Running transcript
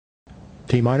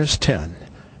T-minus 10,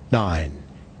 9,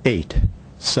 8,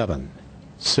 7,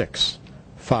 6,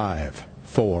 5,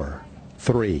 4,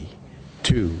 3,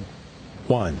 2,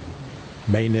 1.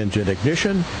 Main engine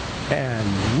ignition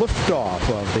and liftoff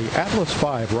of the Atlas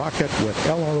V rocket with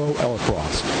LRO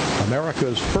L-Cross,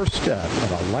 America's first step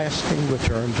in a lasting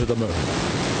return to the moon.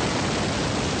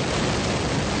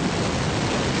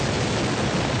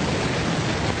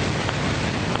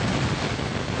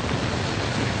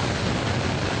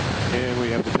 And we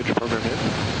have the pitch program in.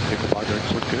 Nickel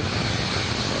quadrants look good.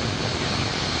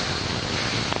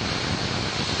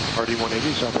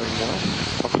 RD-180s operating well.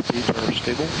 Pump speeds are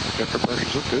stable. Vector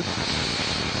pressures look good.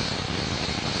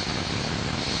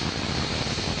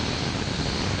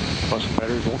 Bus and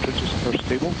battery voltages are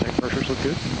stable. Tank pressures look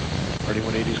good.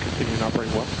 RD-180s continuing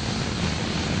operating well.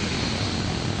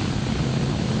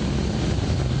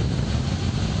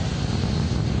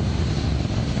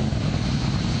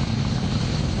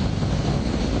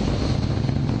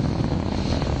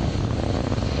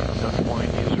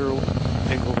 Flying zero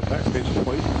angle of attack, phase of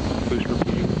flight, booster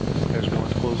repeating as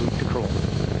launch closes control.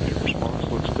 Engine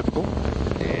response looks typical.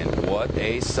 And what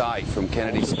a sight from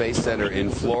Kennedy Space Center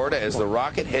in Florida as the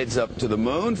rocket heads up to the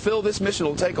moon. Phil, this mission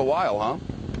will take a while, huh?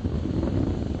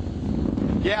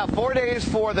 Yeah, 4 days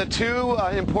for the two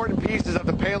important pieces of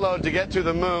the payload to get to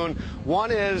the moon. One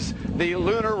is the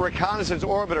Lunar Reconnaissance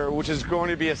Orbiter, which is going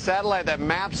to be a satellite that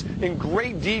maps in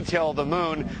great detail the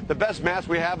moon. The best maps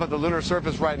we have of the lunar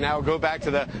surface right now go back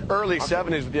to the early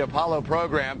 70s with the Apollo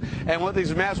program. And what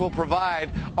these maps will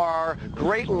provide are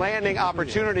great landing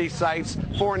opportunity sites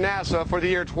for NASA for the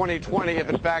year 2020, if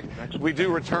in fact we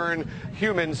do return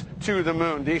humans to the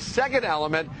moon. The second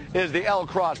element is the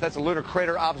L-Cross. That's a lunar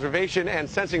crater observation and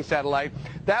sensing satellite.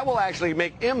 That will actually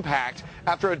make impact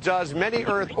after it does many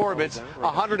Earth orbits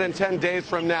 110 days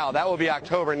from now. That will be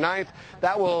October 9th.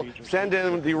 That will send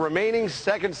in the remaining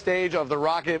second stage of the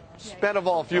rocket, spent of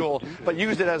all fuel, but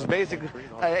use it as basically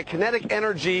a kinetic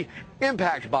energy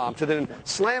impact bomb to then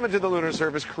slam into the lunar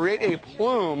surface, create a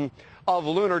plume of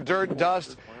lunar dirt,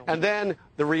 dust, and then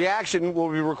the reaction will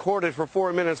be recorded for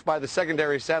 4 minutes by the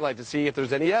secondary satellite to see if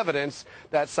there's any evidence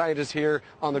that scientists here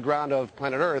on the ground of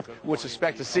planet Earth would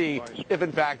suspect to see if,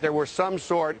 in fact, there were some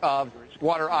sort of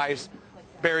water ice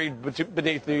buried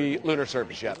beneath the lunar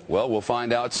surface yet. Well, we'll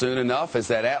find out soon enough as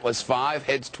that Atlas V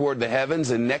heads toward the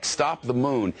heavens and next stop the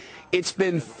moon. It's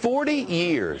been 40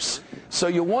 years, so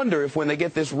you wonder if when they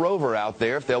get this rover out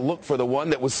there, if they'll look for the one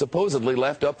that was supposedly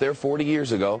left up there 40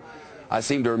 years ago. I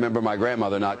seem to remember my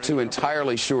grandmother not too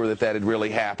entirely sure that that had really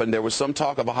happened. There was some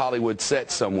talk of a Hollywood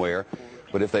set somewhere,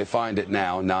 but if they find it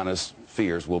now, Nana's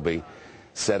fears will be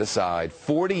set aside.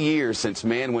 40 years since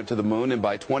man went to the moon, and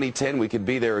by 2010 we could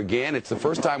be there again. It's the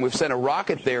first time we've sent a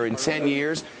rocket there in 10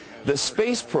 years. The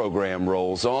space program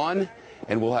rolls on,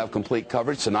 and we'll have complete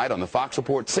coverage tonight on the Fox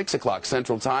Report, 6 o'clock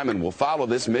Central Time, and we'll follow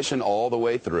this mission all the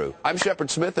way through. I'm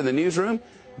Shepard Smith in the newsroom.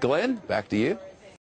 Glenn, back to you.